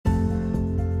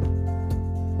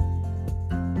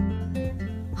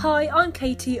Hi, I'm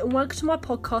Katie and welcome to my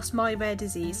podcast, My Rare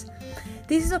Disease.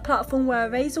 This is a platform where I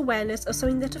raise awareness of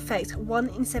something that affects 1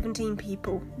 in 17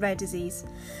 people, rare disease.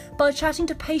 By chatting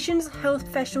to patients, health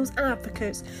professionals and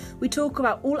advocates, we talk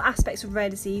about all aspects of rare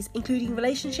disease, including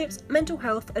relationships, mental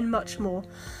health and much more.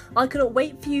 I cannot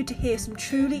wait for you to hear some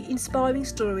truly inspiring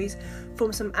stories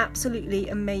from some absolutely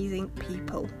amazing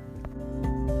people.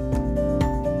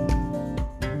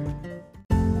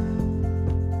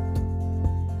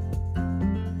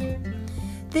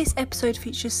 This episode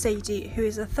features Sadie, who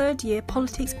is a third-year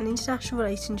Politics and International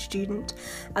Relations student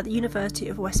at the University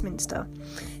of Westminster.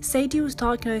 Sadie was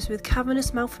diagnosed with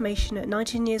cavernous malformation at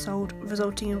 19 years old,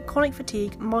 resulting in chronic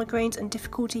fatigue, migraines and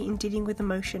difficulty in dealing with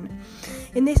emotion.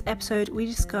 In this episode, we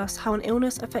discuss how an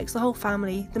illness affects the whole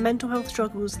family, the mental health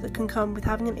struggles that can come with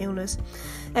having an illness,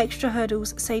 extra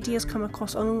hurdles Sadie has come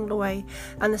across along the way,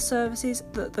 and the services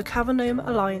that the Cavernoma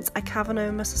Alliance and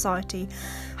Cavernoma Society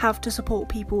have to support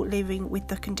people living with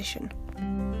the condition.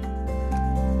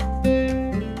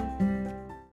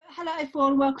 Hello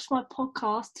everyone, welcome to my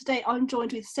podcast. Today I'm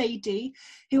joined with Sadie,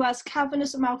 who has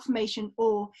cavernous malformation,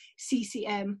 or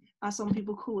CCM as some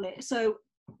people call it. So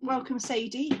welcome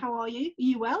Sadie, how are you? Are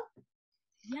you well?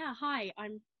 Yeah, hi,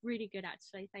 I'm really good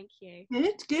actually, thank you.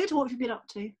 Good. What have you been up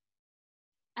to?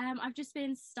 I've just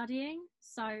been studying,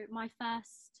 so my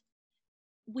first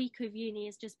week of uni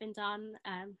has just been done.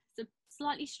 It's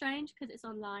slightly strange because it's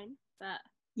online, but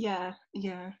yeah.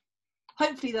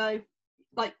 Hopefully though,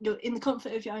 like you're in the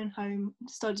comfort of your own home,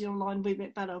 studying online will be a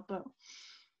bit better. But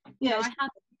yeah, I have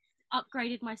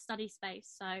upgraded my study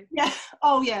space, so yeah.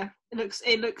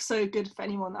 It looks so good for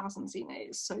anyone that hasn't seen it.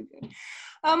 It's so good.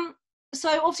 So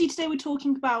obviously today we're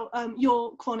talking about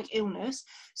your chronic illness.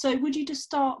 So would you just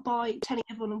start by telling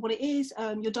everyone what it is,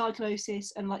 your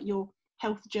diagnosis, and like your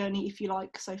health journey, if you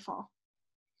like, so far?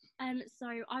 So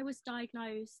I was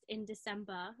diagnosed in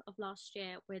December of last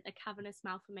year with a cavernous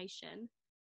malformation.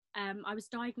 I was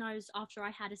diagnosed after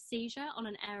I had a seizure on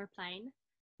an aeroplane.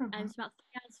 And it's about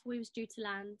 3 hours before we was due to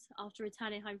land after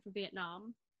returning home from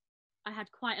Vietnam. I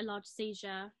had quite a large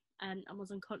seizure and I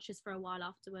was unconscious for a while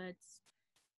afterwards.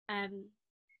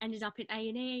 Ended up in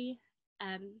A&E,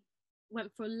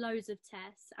 went for loads of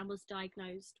tests and was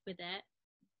diagnosed with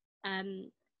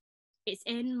it. It's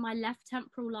in my left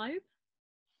temporal lobe.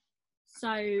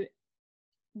 So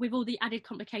with all the added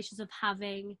complications of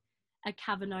having a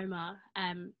cavernoma,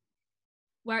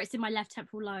 where it's in my left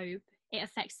temporal lobe, it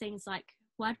affects things like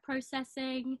word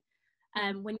processing,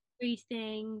 when you read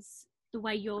things, the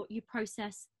way you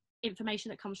process information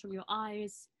that comes from your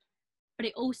eyes, but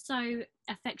it also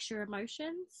affects your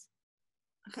emotions.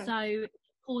 Okay. So it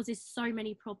causes so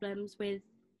many problems with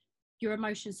your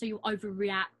emotions. So you'll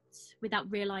overreact without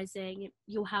realizing.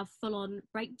 You'll have full-on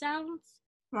breakdowns.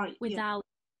 Right. Without.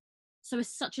 Yeah. So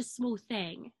it's such a small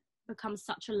thing becomes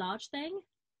such a large thing.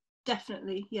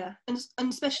 Definitely, yeah, and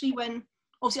especially when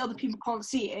obviously other people can't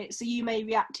see it, so you may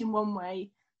react in one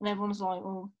way, and everyone's like,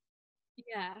 "Oh,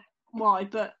 yeah, why?"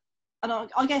 But and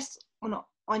I guess, well, not.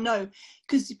 I know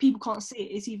because people can't see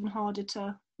it. It's even harder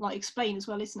to like explain as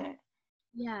well, isn't it?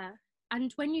 Yeah,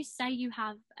 and when you say you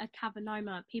have a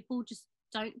cavernoma, people just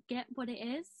don't get what it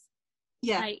is.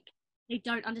 Yeah, like they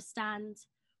don't understand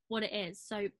what it is.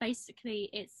 So basically,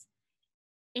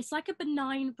 it's like a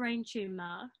benign brain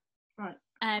tumor, right?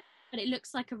 But it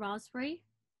looks like a raspberry.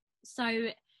 So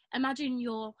imagine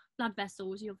your blood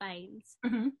vessels, your veins,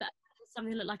 but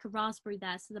something look like a raspberry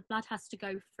there. So the blood has to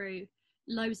go through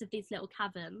loads of these little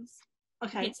caverns to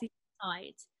get to the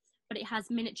side, but it has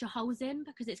miniature holes in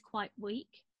because it's quite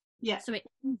weak. Yeah. So it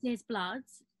oozes blood,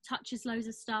 touches loads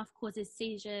of stuff, causes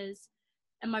seizures,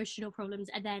 emotional problems,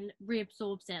 and then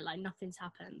reabsorbs it like nothing's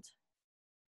happened.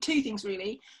 Two things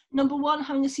really. Number one,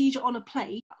 having a seizure on a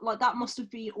plane, like that must have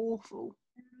been awful.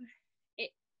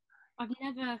 I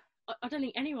don't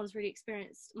think anyone's really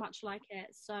experienced much like it.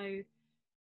 So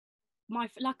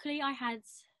luckily I had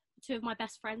two of my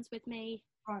best friends with me.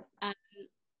 Right.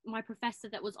 My professor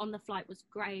that was on the flight was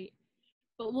great.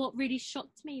 But what really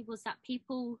shocked me was that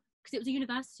people, because it was a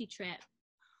university trip,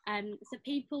 so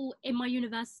people in my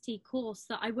university course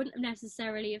that I wouldn't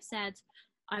necessarily have said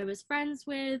I was friends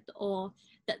with or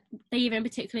that they even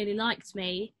particularly liked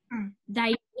me,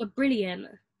 they were brilliant.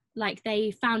 Like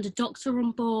they found a doctor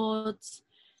on board,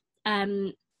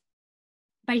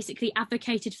 basically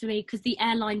advocated for me because the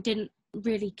airline didn't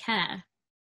really care.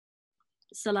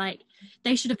 So like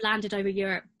they should have landed over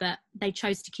Europe, but they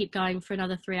chose to keep going for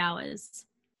another 3 hours.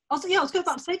 I was going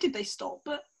to say, did they stop?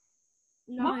 But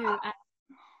no,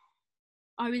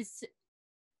 I was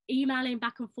emailing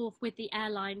back and forth with the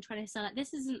airline trying to say like,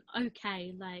 this isn't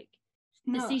okay. Like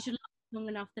the seizure long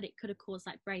enough that it could have caused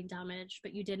like brain damage,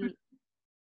 but you didn't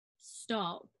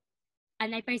stop.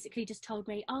 And they basically just told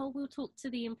me, oh, we'll talk to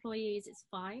the employees, it's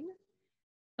fine.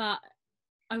 But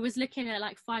I was looking at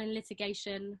like filing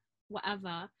litigation,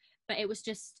 whatever, but it was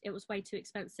way too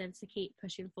expensive to keep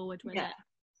pushing forward with it.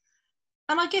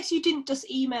 And I guess you didn't just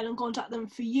email and contact them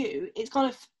for you. It's kind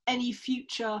of any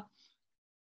future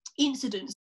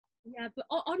incidents. Yeah, but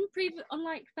on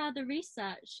like further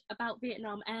research about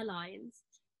Vietnam Airlines,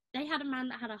 they had a man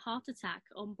that had a heart attack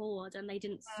on board and they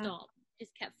didn't stop,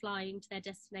 just kept flying to their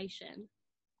destination.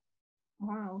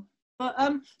 Wow. But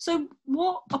so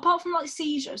what, apart from like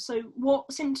seizures, so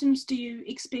what symptoms do you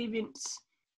experience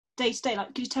day to day? Like,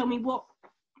 could you tell me what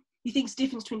you think is the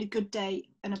difference between a good day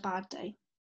and a bad day?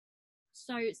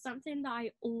 So something that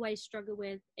I always struggle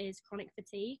with is chronic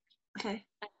fatigue. Okay.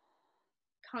 I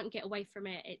can't get away from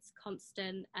it. It's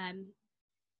constant. And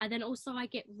then also I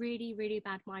get really, really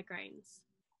bad migraines.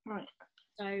 Right.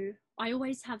 So I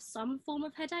always have some form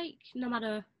of headache, no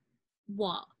matter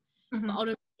what. Mm-hmm. But on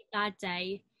a really bad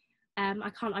day,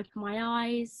 I can't open my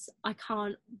eyes. I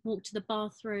can't walk to the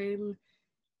bathroom.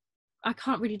 I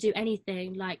can't really do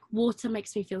anything. Like, water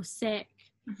makes me feel sick.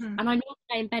 Mm-hmm. And I normally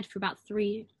stay in bed for about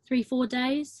 4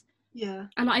 days. Yeah.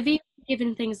 And I've even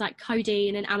given things like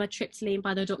codeine and amitriptyline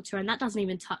by the doctor, and that doesn't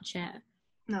even touch it.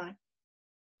 No.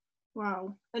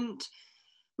 Wow. And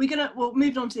we'll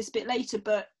move on to this a bit later,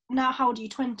 but now how old are you,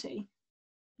 20?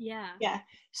 Yeah. Yeah.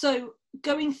 So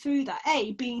going through that,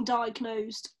 being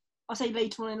diagnosed, I say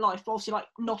later on in life, but obviously like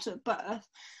not at birth,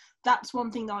 that's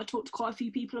one thing that I talk to quite a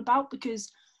few people about,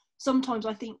 because sometimes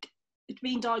I think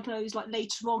being diagnosed like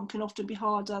later on can often be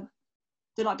harder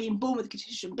than like being born with a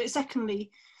condition. But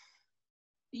secondly,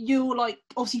 you're like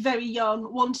obviously very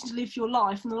young, wanting to live your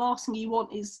life, and the last thing you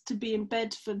want is to be in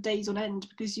bed for days on end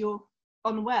because you're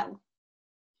unwell.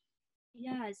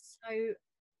 Yeah, so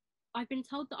I've been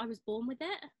told that I was born with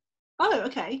it. Oh,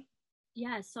 okay.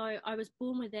 Yeah, so I was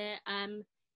born with it.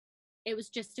 It was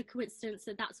just a coincidence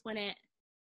that that's when it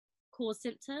caused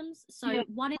symptoms. So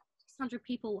 1 in 600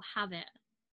 people have it.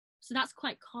 So that's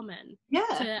quite common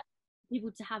to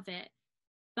people to have it.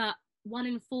 But 1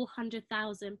 in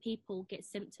 400,000 people get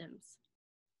symptoms.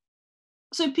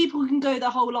 So people can go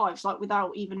their whole lives like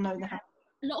without even knowing they have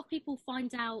it. A lot of people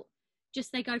find out,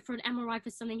 just they go for an MRI for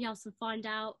something else and find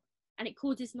out, and it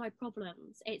causes no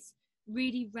problems. It's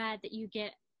really rare that you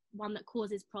get one that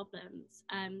causes problems,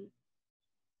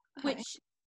 which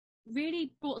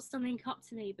really brought something up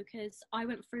to me, because I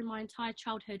went through my entire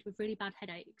childhood with really bad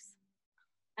headaches.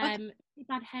 Really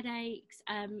bad headaches,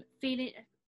 feeling,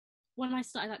 when I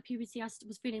started like puberty, I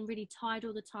was feeling really tired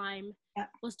all the time.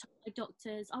 Was told by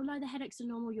doctors, oh no, the headaches are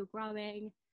normal, you're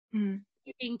growing.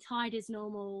 Being tired is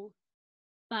normal.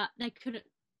 But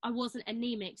I wasn't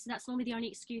anemic, so that's normally the only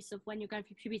excuse of when you're going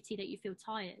through puberty, that you feel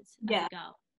tired as a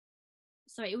girl.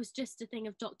 So it was just a thing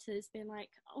of doctors being like,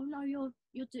 oh no,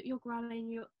 you're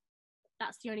growing,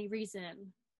 that's the only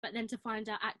reason. But then to find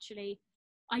out actually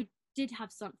I did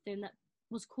have something that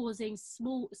was causing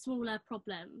smaller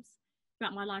problems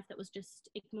throughout my life that was just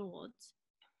ignored.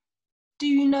 Do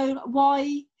you know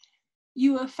why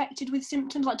you were affected with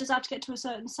symptoms? Like, does that have to get to a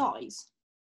certain size?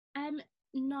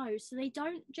 No, so they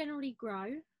don't generally grow.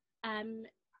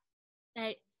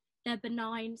 They're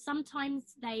benign.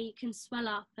 Sometimes they can swell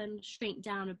up and shrink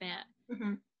down a bit.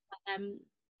 Mm-hmm.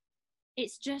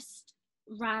 It's just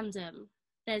random.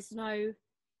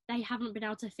 They haven't been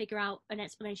able to figure out an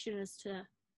explanation as to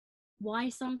why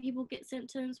some people get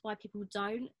symptoms, why people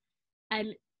don't.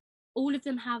 All of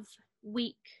them have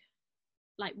weak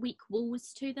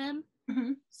walls to them.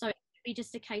 Mm-hmm. So it could be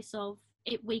just a case of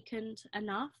it weakened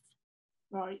enough.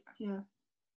 Right, yeah.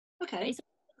 Okay. It's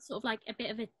sort of like a bit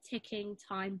of a ticking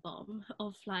time bomb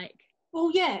of like...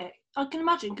 Well, yeah, I can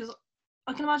imagine, because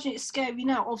I can imagine it's scary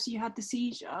now. Obviously, you had the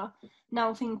seizure.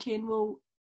 Now thinking, well,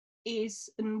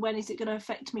 when is it going to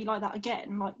affect me like that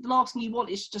again? Like, the last thing you want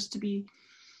is just to be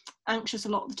anxious a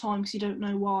lot of the time because you don't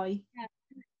know why. Yeah.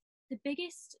 The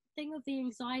biggest thing of the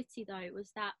anxiety, though,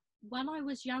 was that when I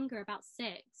was younger, about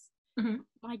 6,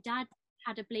 my dad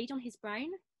had a bleed on his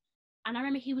brain. And I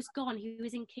remember he was gone. He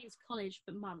was in King's College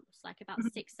for months, like about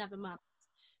 6-7 months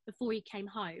before he came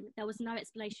home. There was no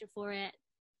explanation for it.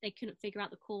 They couldn't figure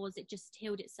out the cause. It just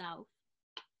healed itself.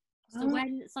 So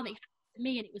when something happened to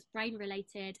me and it was brain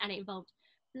related and it involved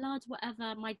blood,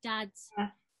 whatever, my dad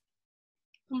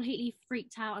completely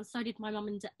freaked out, and so did my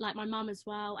mum my mum as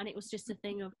well. And it was just a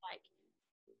thing of like,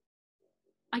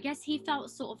 I guess he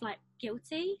felt sort of like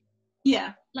guilty.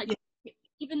 Yeah.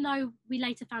 Even though we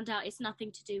later found out it's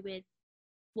nothing to do with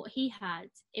what he had,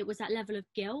 it was that level of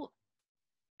guilt.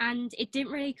 And it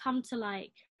didn't really come to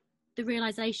like the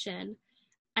realization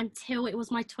until it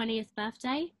was my 20th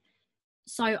birthday.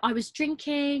 So I was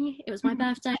drinking, it was my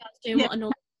birthday, I was doing what a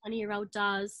normal 20-year-old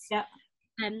does. Yeah.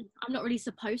 I'm not really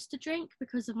supposed to drink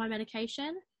because of my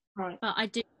medication. Right. But I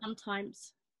do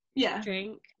sometimes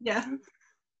drink. Yeah.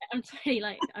 I'm really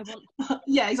like, I want...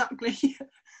 Yeah, exactly.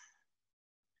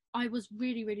 I was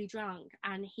really, really drunk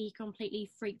and he completely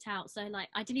freaked out. So like,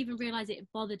 I didn't even realise it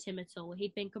bothered him at all.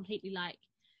 He'd been completely like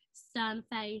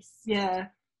stern-faced. Yeah.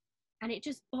 And it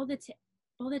just bothered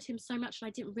him so much, and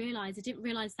I didn't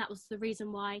realise that was the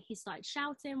reason why he started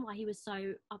shouting, why he was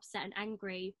so upset and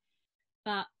angry.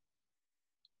 But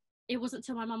it wasn't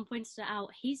until my mum pointed it out,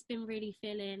 he's been really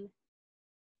feeling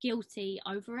guilty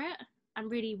over it and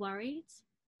really worried,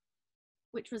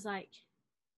 which was like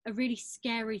a really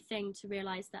scary thing to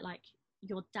realise that like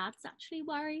your dad's actually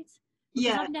worried.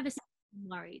 Because I've never seen him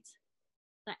worried,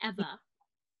 like, ever.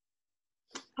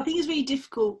 I think it's really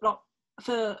difficult, like,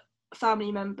 for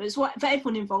family members, for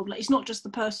everyone involved. Like, it's not just the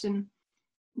person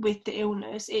with the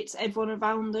illness, it's everyone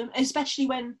around them, especially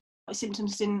when like,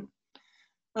 symptoms didn't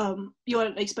you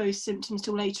weren't exposed to symptoms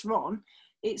till later on.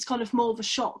 It's kind of more of a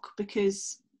shock,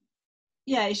 because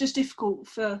it's just difficult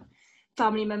for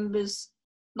family members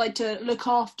like to look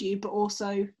after you but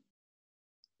also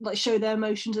like show their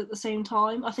emotions at the same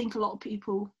time. I think a lot of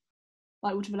people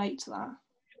like would relate to that.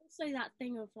 Also that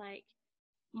thing of like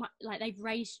they've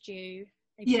raised you,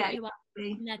 they put you up,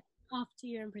 and they look after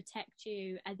you and protect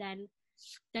you, and then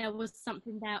there was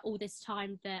something there all this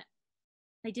time that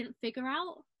they didn't figure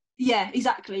out. Yeah,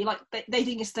 exactly. Like they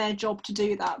think it's their job to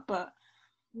do that, but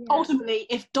ultimately,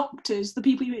 if doctors, the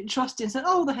people you trust in, said,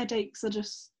 "Oh, the headaches are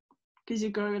just because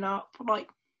you're growing up," like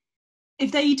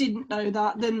if they didn't know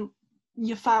that, then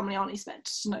your family aren't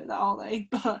expected to know that, are they?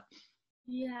 But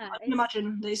I can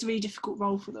imagine that it's a really difficult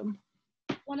role for them.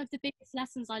 One of the biggest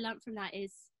lessons I learned from that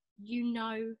is, you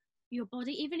know your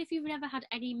body, even if you've never had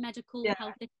any medical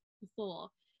health issues before.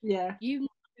 You know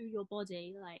your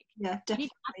body, like definitely. You need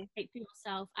to advocate for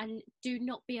yourself, and do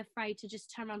not be afraid to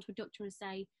just turn around to a doctor and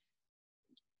say,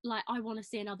 like, I want to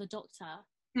see another doctor.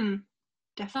 Definitely.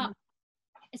 But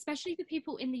especially for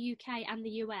people in the UK and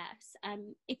the US,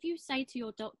 if you say to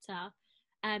your doctor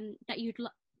that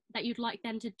you'd like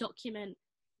them to document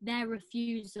their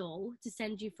refusal to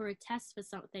send you for a test for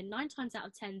something, 9 times out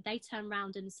of 10 they turn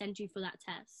around and send you for that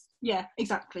test. Yeah,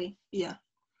 exactly. Yeah.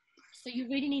 So you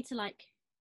really need to like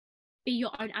be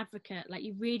your own advocate. Like,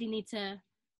 you really need to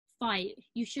fight.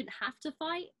 You shouldn't have to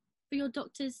fight for your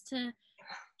doctors to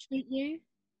treat you,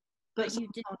 but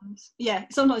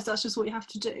sometimes that's just what you have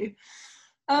to do.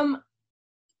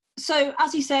 So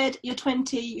as you said, you're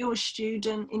 20, you're a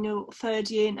student in your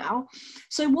 3rd year now.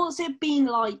 So what's it been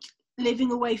like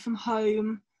living away from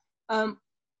home,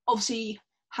 obviously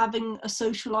having a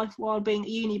social life while being at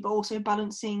uni, but also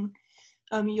balancing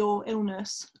your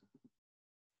illness?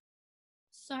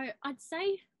 So I'd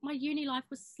say my uni life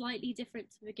was slightly different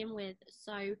to begin with.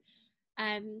 So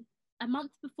a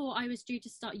month before I was due to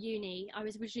start uni, I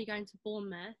was originally going to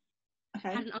Bournemouth.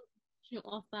 Okay. Had an unfortunate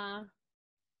offer,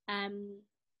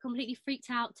 completely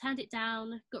freaked out, turned it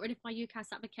down, got rid of my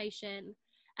UCAS application,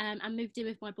 and moved in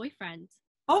with my boyfriend.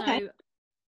 Okay. So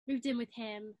moved in with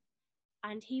him,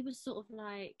 and he was sort of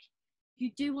like,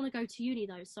 you do want to go to uni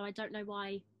though, so I don't know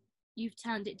why you've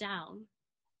turned it down.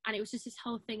 And it was just this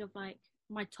whole thing of like,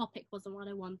 my topic wasn't what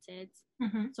I wanted.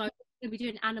 So I was going to be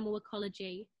doing animal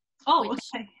ecology, which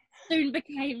soon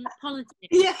became politics.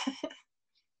 Yeah.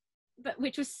 But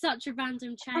which was such a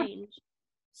random change.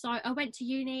 So I went to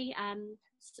uni,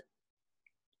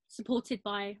 supported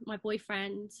by my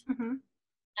boyfriend.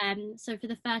 So for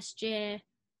the first year,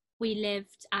 we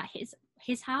lived at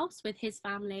his house with his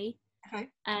family. Okay.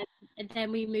 And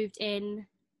then we moved in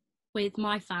with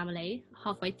my family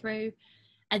halfway through.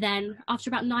 And then after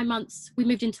about 9 months, we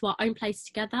moved into our own place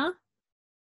together.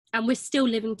 And we're still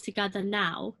living together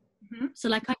now. So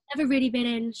like, I've never really been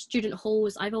in student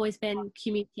halls. I've always been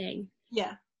commuting.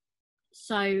 Yeah.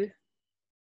 So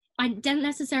I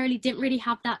didn't really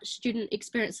have that student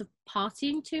experience of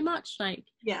partying too much. Like,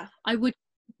 I would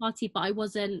party, but I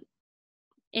wasn't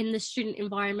in the student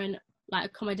environment, like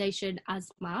accommodation, as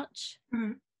much.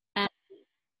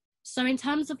 So in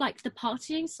terms of like the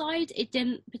partying side, it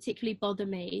didn't particularly bother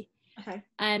me. Okay.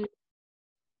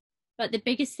 But the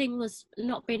biggest thing was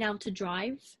not being able to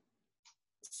drive.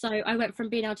 So I went from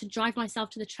being able to drive myself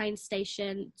to the train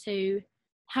station to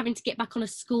having to get back on a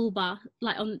school bus.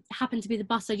 Like, happened to be the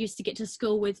bus I used to get to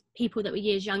school with people that were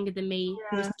years younger than me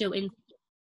who were still in.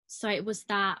 So it was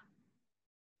that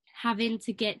having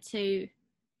to get to,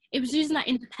 it was using that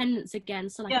independence again.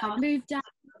 So like, I moved out.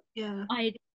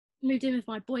 I moved in with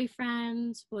my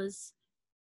boyfriend, was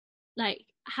like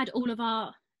had all of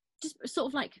our just sort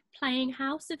of like playing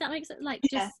house, if that makes sense, like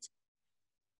Yeah. just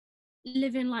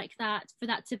living like that, for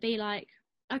that to be like,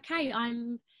 okay,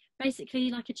 I'm basically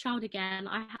like a child again.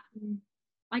 I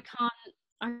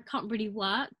can't really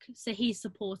work, so he's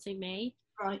supporting me.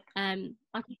 Right. I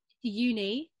go to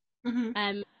uni.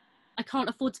 Mm-hmm. I can't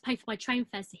afford to pay for my train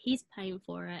fare, so he's paying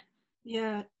for it.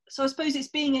 Yeah. So I suppose it's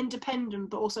being independent,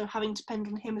 but also having to depend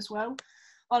on him as well.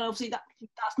 And obviously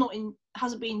that's not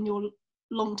hasn't been your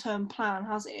long-term plan,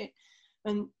 has it?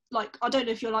 And like, I don't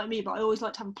know if you're like me, but I always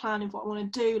like to have a plan of what I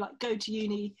want to do, like go to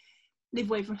uni, live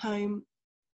away from home,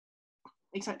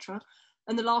 etc.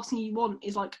 And the last thing you want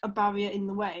is like a barrier in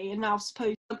the way. And now I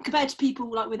suppose compared to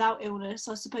people like without illness,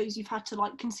 I suppose you've had to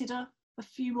like consider a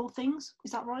few more things.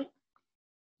 Is that right?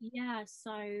 Yeah,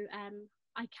 so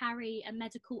I carry a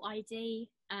medical ID.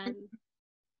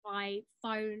 My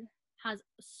phone has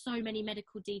so many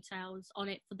medical details on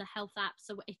it for the health app,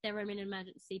 so if there are an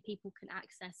emergency, people can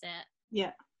access it.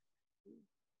 Yeah.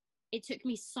 It took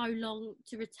me so long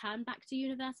to return back to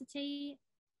university,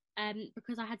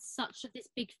 because I had this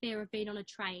big fear of being on a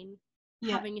train,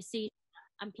 having a seizure,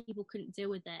 and people couldn't deal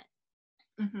with it.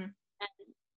 Mm-hmm.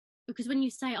 Because when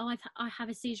you say, "Oh, I have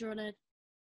a seizure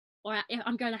or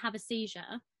I'm going to have a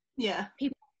seizure," yeah,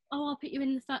 people, "Oh, I'll put you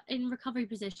in recovery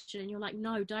position," and you're like,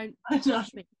 "No, don't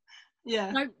touch me.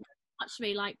 Yeah, don't touch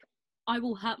me. Like, I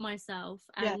will hurt myself,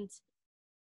 and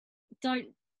don't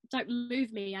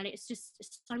move me." And it's just,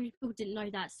 so many people didn't know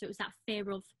that, so it was that fear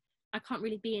of, I can't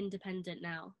really be independent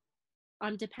now.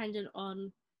 I'm dependent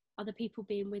on other people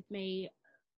being with me.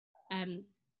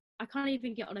 I can't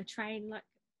even get on a train. Like,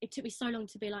 it took me so long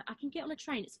to be like, I can get on a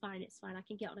train, it's fine, I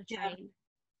can get on a train.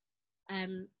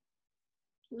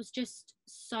 It was just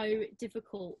so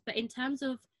difficult. But in terms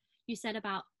of, you said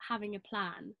about having a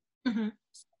plan, mm-hmm.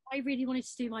 I really wanted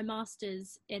to do my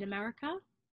master's in America,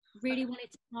 really wanted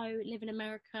to go live in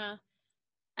America.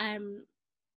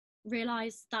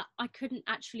 Realised that I couldn't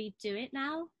actually do it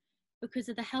now because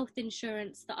of the health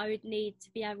insurance that I would need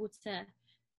to be able to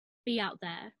be out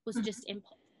there was just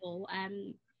impossible.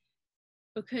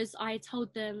 Because I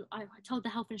told them, I told the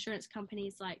health insurance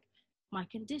companies like my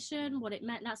condition, what it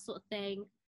meant, that sort of thing,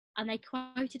 and they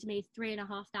quoted me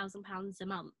 £3,500 a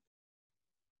month.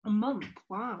 A month?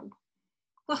 Wow.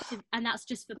 And that's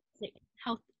just for basic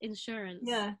health insurance.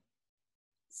 Yeah.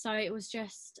 So it was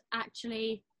just,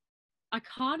 actually, I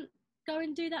can't go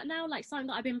and do that now. Like, something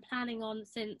that I've been planning on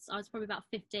since I was probably about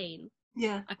 15.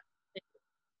 Yeah.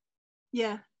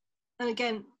 Yeah. And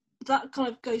again, that kind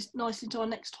of goes nicely to our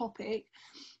next topic.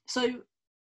 So,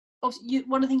 obviously,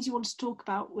 one of the things you wanted to talk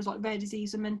about was like rare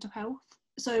disease and mental health.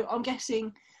 So I'm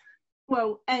guessing,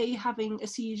 well, having a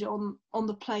seizure on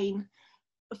the plane,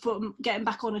 from getting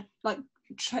back on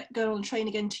going on a train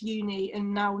again to uni,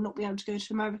 and now not being able to go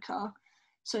to America.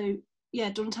 So yeah,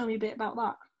 do you want to tell me a bit about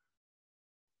that?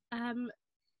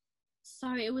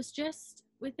 So it was just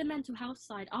with the mental health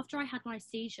side. After I had my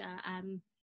seizure,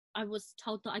 I was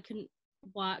told that I couldn't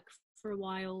work for a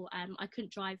while. I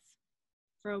couldn't drive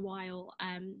for a while.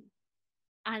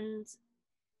 And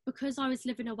because I was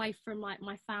living away from like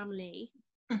my family,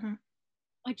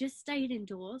 I just stayed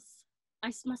indoors.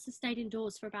 I must have stayed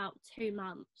indoors for about 2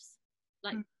 months,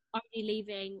 like only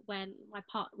leaving when I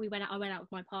went out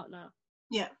with my partner.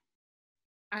 Yeah.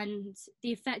 And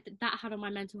the effect that had on my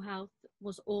mental health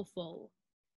was awful.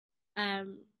 I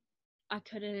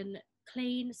couldn't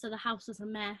clean, so the house was a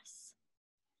mess.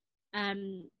 I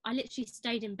literally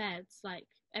stayed in bed like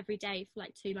every day for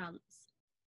like 2 months.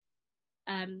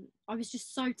 I was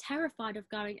just so terrified of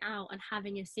going out and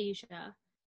having a seizure.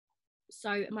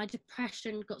 So my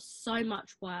depression got so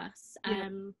much worse.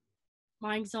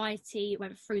 My anxiety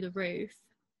went through the roof.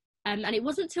 And it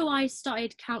wasn't until I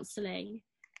started counselling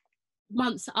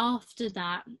months after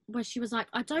that where she was like,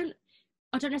 I don't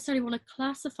necessarily want to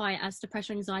classify it as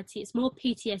depression, anxiety. It's more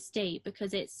PTSD,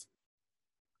 because it's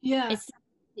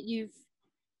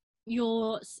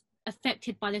you're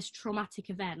affected by this traumatic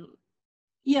event.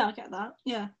 Yeah, I get that.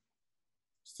 Yeah.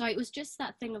 So it was just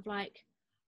that thing of like,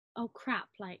 oh crap,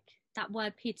 like that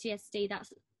word PTSD,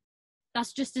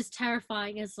 that's just as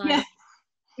terrifying as like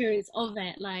periods of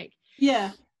it. Like,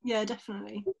 yeah,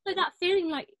 definitely. So that feeling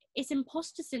like it's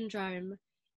imposter syndrome,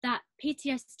 that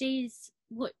PTSD is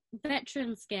what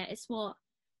veterans get. It's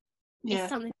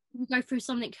something, you go through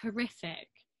something horrific.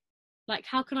 Like,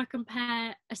 how can I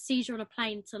compare a seizure on a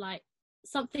plane to like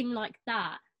something like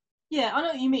that? Yeah, I know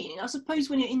what you mean. I suppose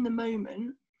when you're in the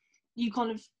moment, you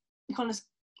kind of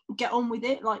get on with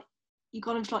it. Like, you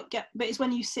kind of like but it's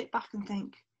when you sit back and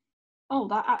think, oh,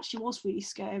 that actually was really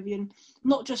scary, and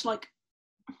not just like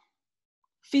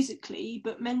physically,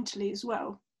 but mentally as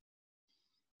well.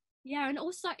 Yeah, and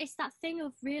also it's that thing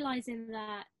of realizing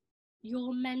that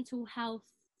your mental health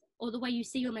or the way you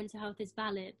see your mental health is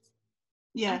valid.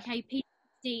 Yeah. Okay,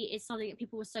 PTSD is something that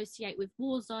people associate with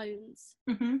war zones,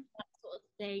 Mm-hmm. that sort of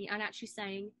thing, and actually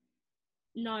saying,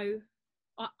 no,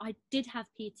 I did have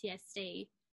PTSD.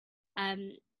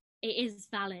 Um, it is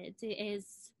valid. It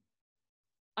is.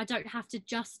 I don't have to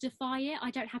justify it.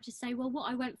 I don't have to say, well, what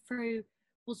I went through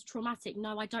was traumatic.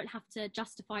 No, I don't have to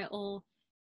justify it or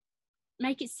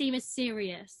make it seem as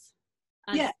serious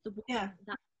Yeah. as Yeah.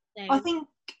 that I thing. think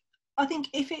I think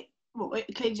if it, well,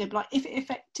 it clearly did, but like if it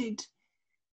affected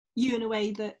you in a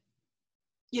way that,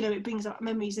 you know, it brings up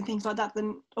memories and things like that,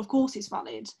 then of course it's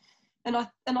valid. And I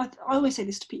always say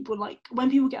this to people, like when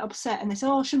people get upset and they say,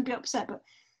 "Oh, I shouldn't be upset," but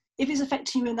if it's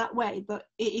affecting you in that way, that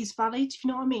it is valid. If you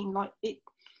know what I mean? Like it,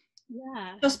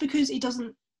 Yeah. just because it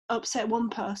doesn't upset one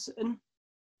person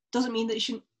doesn't mean that it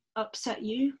shouldn't upset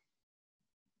you.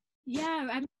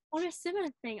 Yeah. On a similar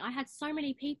thing, I had so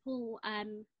many people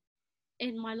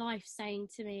in my life saying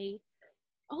to me,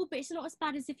 oh, but it's not as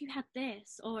bad as if you had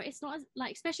this, or it's not as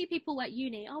like, especially people at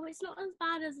uni, oh, it's not as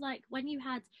bad as like when you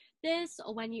had this,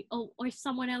 or when you, or if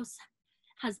someone else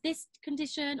has this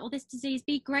condition or this disease,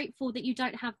 be grateful that you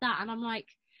don't have that. And I'm like,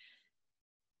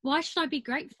 why should I be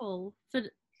grateful for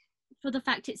the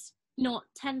fact it's not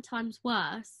 10 times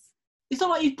worse? It's not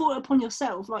like you've brought it upon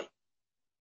yourself. Like,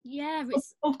 Yeah,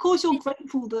 of course you're it's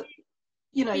grateful that,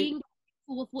 you know, being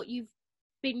grateful of what you've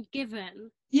been given,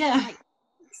 yeah, like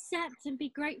accept and be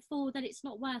grateful that it's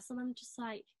not worse. And I'm just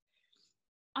like,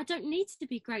 I don't need to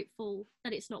be grateful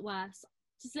that it's not worse.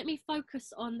 Just let me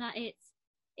focus on that it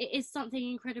is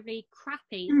something incredibly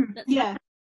crappy that's yeah,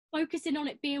 focusing on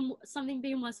it being something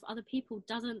being worse for other people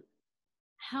doesn't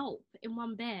help in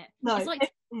one bit. It's no, like yeah.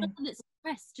 someone that's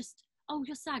stressed, just, oh,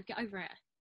 you're sad, get over it.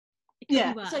 It could be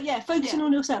Yeah, worse. so yeah, focusing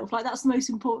on yourself, like that's the most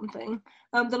important thing.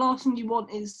 The last thing you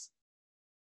want is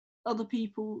other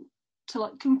people to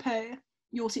like compare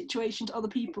your situation to other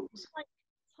people's. Like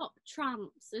top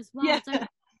trumps as Yeah, well. Don't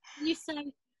you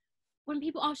say, when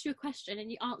people ask you a question and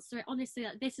you answer it honestly,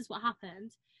 like this is what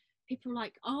happened, people are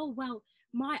like, oh well,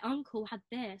 my uncle had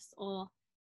this, or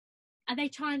and they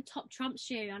try and top trumps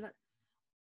you, and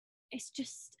it's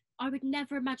just, I would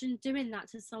never imagine doing that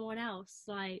to someone else.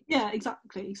 Like yeah,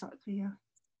 exactly, yeah.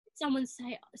 someone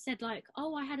said like,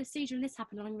 oh, I had a seizure and this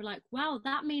happened, and I'm like, wow,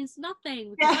 that means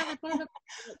nothing because Yeah, I had blah, blah,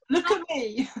 blah. look How at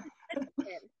me.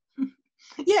 sensitive.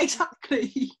 Yeah,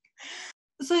 exactly.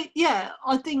 So yeah,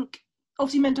 I think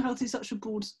obviously mental health is such a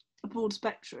broad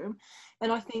spectrum,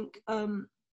 and I think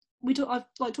I've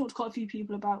like talked to quite a few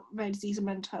people about rare disease and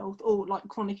mental health, or like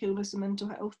chronic illness and mental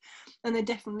health, and they're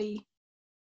definitely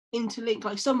interlinked.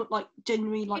 Like some like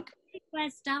genuinely It like really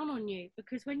wears down on you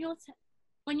because when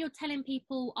you're telling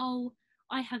people, oh,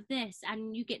 I have this,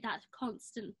 and you get that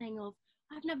constant thing of,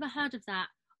 I've never heard of that.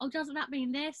 Oh, doesn't that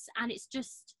mean this? And it's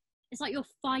just, it's like you're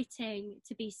fighting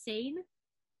to be seen.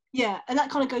 yeah, and that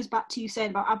kind of goes back to you saying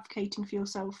about advocating for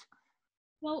yourself.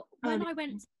 Well, when I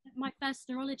went to my first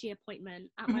neurology appointment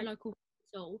at my local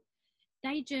hospital,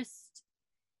 they just,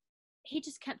 he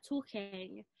just kept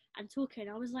talking and talking.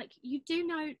 I was like, you do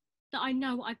know that I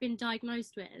know what I've been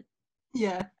diagnosed with?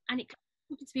 Yeah, And it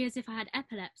talked to me as if I had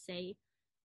epilepsy.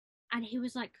 And he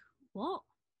was like, what?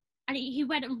 And he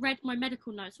went and read my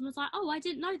medical notes and was like, oh, I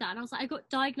didn't know that. And I was like, I got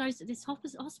diagnosed at this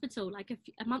hospital like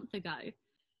a month ago.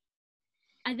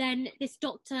 And then this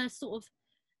doctor sort of,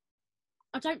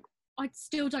 I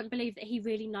still don't believe that he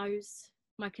really knows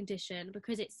my condition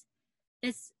because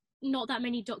there's not that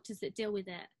many doctors that deal with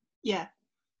it. yeah,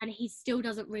 And he still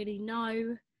doesn't really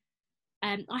know.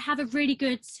 I have a really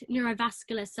good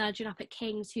neurovascular surgeon up at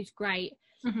King's who's great,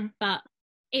 but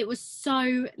it was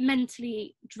so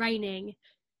mentally draining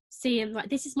seeing, like,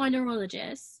 this is my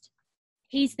neurologist.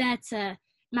 He's there to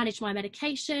manage my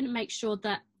medication, make sure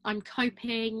that I'm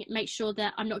coping, make sure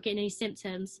that I'm not getting any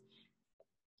symptoms.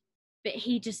 But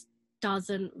he just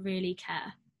doesn't really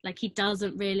care. Like, he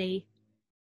doesn't really,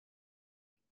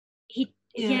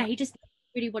 yeah, he just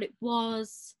really what it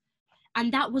was.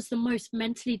 And that was the most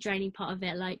mentally draining part of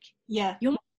it. Like, yeah,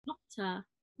 you're my doctor.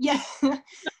 yeah,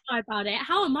 Know about it.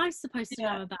 How am I supposed to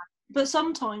yeah. know about But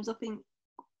sometimes I think,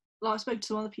 like I spoke to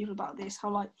some other people about this, how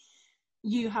like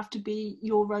you have to be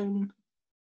your own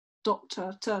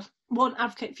doctor to one,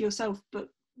 advocate for yourself, but it?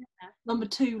 Yeah. number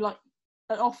two, like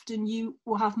often you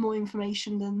will have more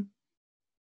information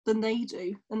than they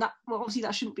do, and that, well, obviously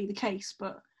that shouldn't be the case,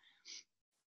 but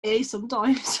it is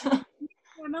sometimes.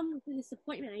 My mum was in this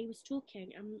appointment and he was talking,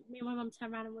 and me and my mum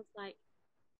turned around and was like,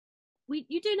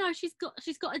 you do know she's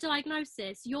got a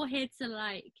diagnosis. You're here to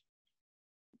like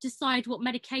decide what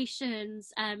medications,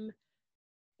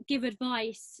 give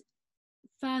advice,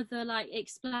 further like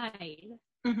explain.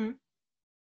 Mm-hmm.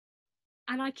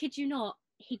 And I kid you not,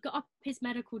 he got up his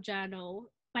medical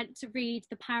journal, went to read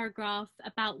the paragraph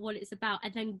about what it's about,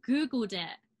 and then Googled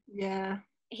it. Yeah.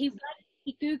 He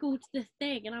Googled the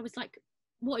thing, and I was like,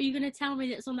 what are you going to tell me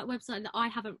that's on that website that I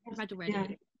haven't read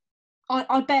already? Yeah.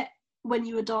 I bet when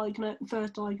you were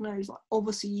first diagnosed, like,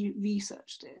 obviously you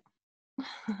researched it.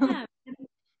 Yeah,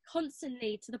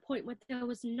 constantly, to the point where there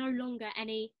was no longer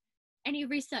any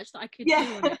research that I could do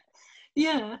on it.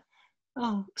 Yeah.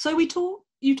 Oh, so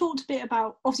you talked a bit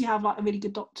about, obviously you have like a really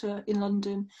good doctor in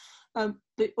London, but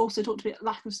also talked a bit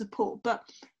lack of support. But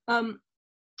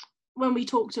when we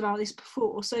talked about this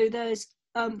before, so there's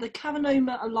the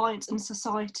Cavanoma Alliance and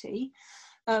Society,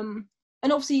 and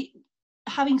obviously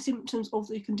having symptoms of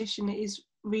the condition is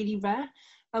really rare.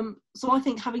 So I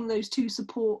think having those two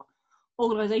support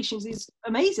organisations is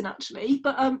amazing, actually.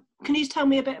 But can you just tell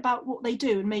me a bit about what they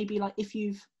do, and maybe like if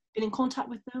you've been in contact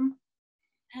with them?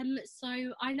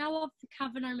 So I know of the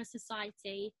Cavanoma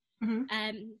Society.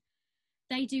 Mm-hmm.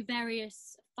 They do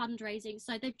various fundraising.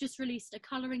 So they've just released a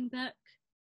colouring book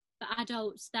for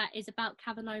adults that is about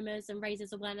Cavanomas and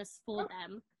raises awareness for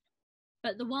them.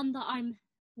 But the one that I'm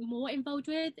more involved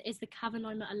with is the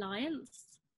Cavanoma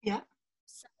Alliance. Yeah.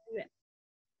 So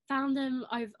found them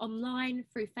over online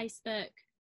through Facebook.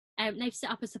 They've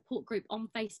set up a support group on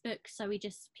Facebook. So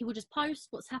people just post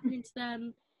what's happening to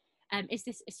them. Is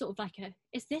this sort of like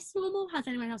is this normal? Has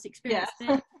anyone else experienced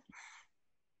it?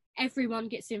 Everyone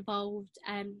gets involved.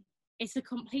 It's a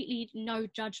completely no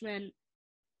judgment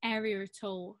area at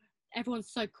all.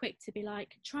 Everyone's so quick to be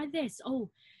like, try this. Oh,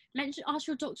 ask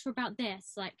your doctor about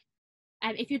this. Like,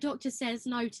 if your doctor says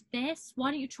no to this,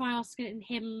 why don't you try asking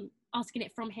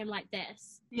it from him like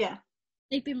this? Yeah.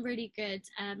 They've been really good.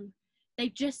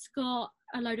 They've just got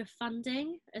a load of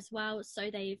funding as well. So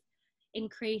they've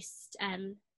increased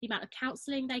the amount of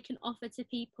counselling they can offer to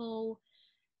people.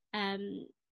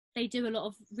 They do a lot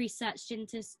of research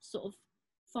into sort of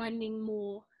finding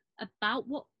more about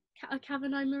what a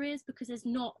Cavanoma is, because there's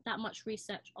not that much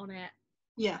research on it.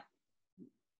 Yeah.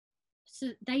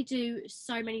 So they do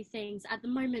so many things. At the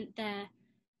moment, they're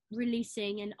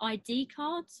releasing an ID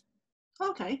card.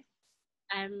 Okay.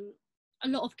 A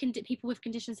lot of people with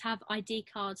conditions have ID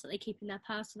cards that they keep in their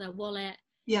purse or their wallet.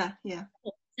 Yeah, yeah.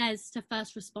 It says to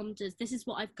first responders, this is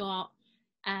what I've got.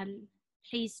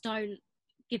 Please don't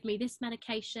give me this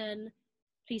medication.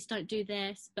 Please don't do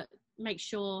this, but make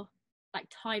sure, like,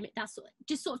 time it. That's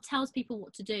just sort of tells people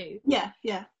what to do. Yeah,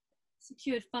 yeah.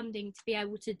 Secured funding to be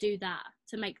able to do that,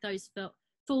 to make those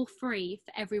feel free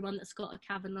for everyone that's got a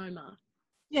Cavanoma.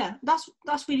 Yeah, that's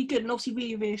really good, and obviously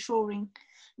really reassuring,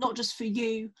 not just for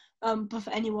you, but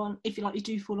for anyone, if you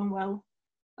do fall unwell,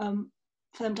 for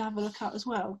them to have a look at as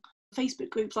well. Facebook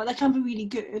groups, like, they can be really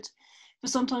good,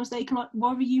 but sometimes they can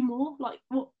worry you more. Like,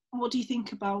 what do you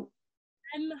think about?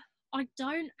 I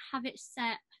don't have it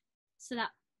set so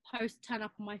that posts turn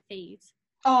up on my feed.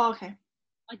 Oh, okay.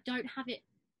 I don't have it.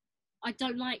 I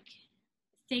don't like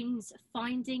things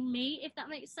finding me, if that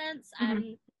makes sense.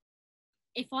 Mm-hmm.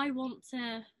 If I want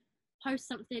to post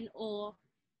something, or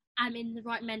I'm in the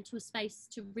right mental space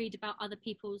to read about other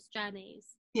people's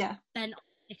journeys, yeah, then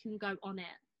I can go on it.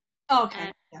 Oh,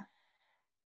 okay. Yeah.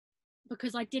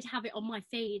 Because I did have it on my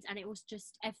feed, and it was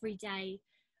just every day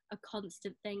a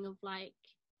constant thing of like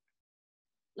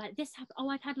this happened. Oh,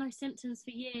 I'd had no symptoms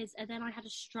for years, and then I had a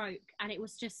stroke, and it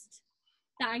was just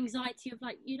that anxiety of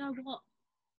like, you know what,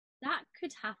 that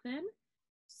could happen.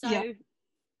 So yeah.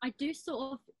 I do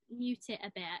sort of mute it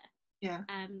a bit. Yeah.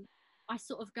 I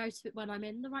sort of go to it when I'm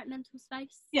in the right mental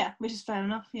space. Yeah, which is fair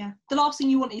enough. Yeah. The last thing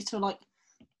you want is to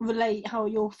relate how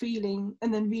you're feeling,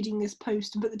 and then reading this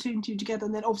post and put the two and two together,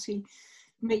 and then obviously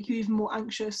make you even more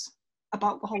anxious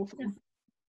about the whole thing.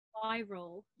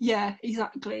 Viral. Yeah,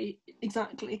 exactly.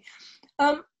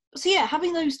 So yeah,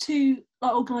 having those two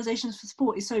organisations for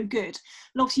support is so good.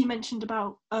 And obviously you mentioned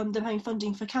about them having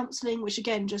funding for counselling, which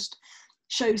again just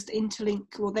shows the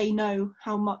interlink, or they know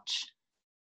how much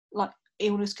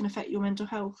illness can affect your mental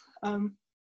health.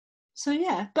 So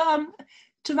yeah, but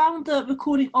to round the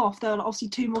recording off, there are obviously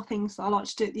two more things that I like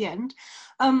to do at the end.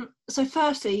 So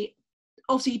firstly,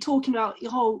 obviously talking about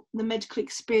the medical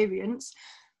experience,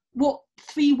 how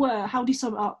do you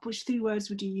sum it up? Which 3 words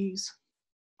would you use?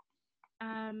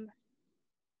 Can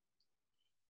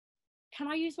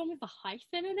I use one with a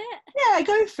hyphen in it? Yeah,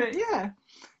 go for it, yeah.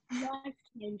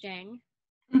 Life-changing.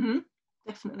 Mm-hmm,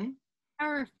 definitely.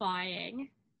 Terrifying.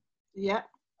 Yeah.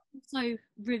 So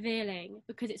revealing,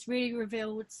 because it's really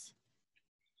revealed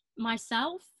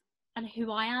myself and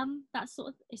who I am.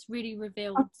 It's really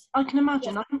revealed. I can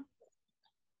imagine.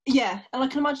 Yeah, and I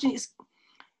can imagine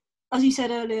as you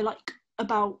said earlier, like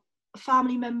about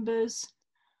family members.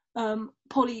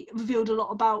 Polly revealed a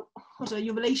lot about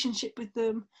your relationship with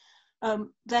them,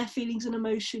 their feelings and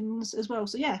emotions as well.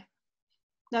 So yeah,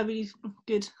 they're really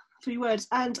good 3 words.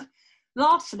 And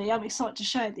lastly, I'm excited to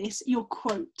share this, your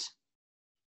quote.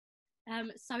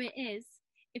 So it is: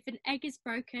 if an egg is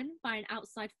broken by an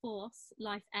outside force,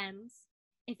 life ends.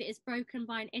 If it is broken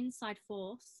by an inside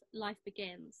force, life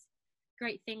begins.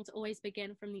 Great things always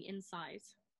begin from the inside.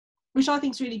 Which I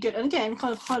think is really good, and again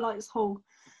kind of highlights the whole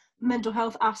mental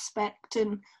health aspect.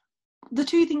 And the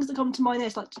 2 things that come to mind there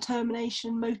is like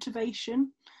determination,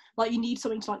 motivation. Like you need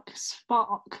something to like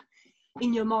spark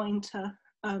in your mind to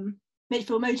make you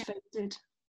feel motivated.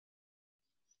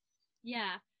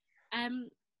 Yeah.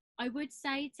 I would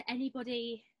say to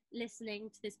anybody listening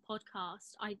to this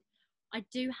podcast, I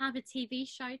do have a TV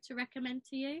show to recommend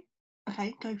to you.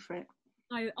 Okay, go for it.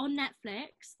 So on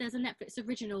Netflix, there's a Netflix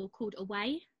original called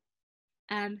Away.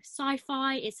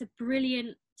 Sci-fi, it's a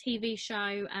brilliant TV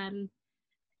show.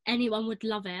 Anyone would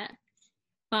love it.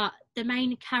 But the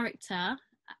main character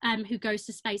who goes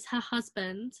to space, her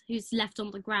husband, who's left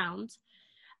on the ground,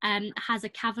 has a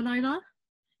cavernoma.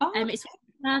 It's one of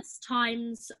the first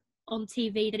times on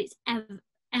TV that it's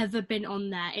ever been on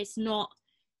there. It's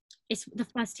the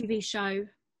first TV show,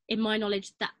 in my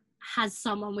knowledge, that has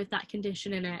someone with that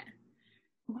condition in it.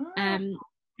 Wow. And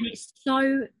it's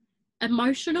so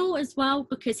emotional as well,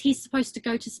 because he's supposed to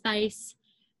go to space,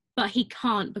 but he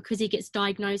can't because he gets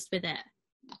diagnosed with it.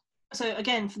 So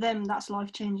again, for them, that's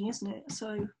life-changing, isn't it? So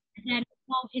and then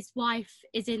while his wife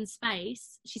is in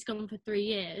space, she's gone for 3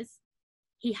 years,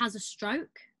 he has a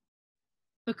stroke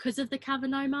because of the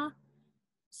cavernoma.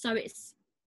 So it's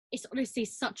honestly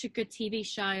such a good TV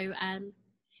show.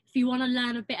 If you want to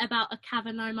learn a bit about a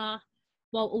cavernoma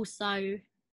while also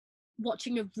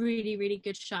watching a really, really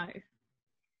good show.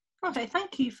 Okay,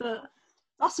 thank you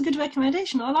that's a good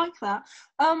recommendation. I like that.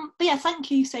 But yeah, thank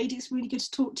you, Sadie. It's really good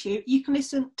to talk to you. You can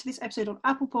listen to this episode on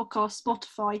Apple Podcasts,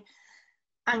 Spotify,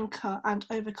 Anchor, and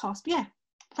Overcast. But yeah,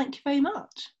 thank you very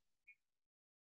much.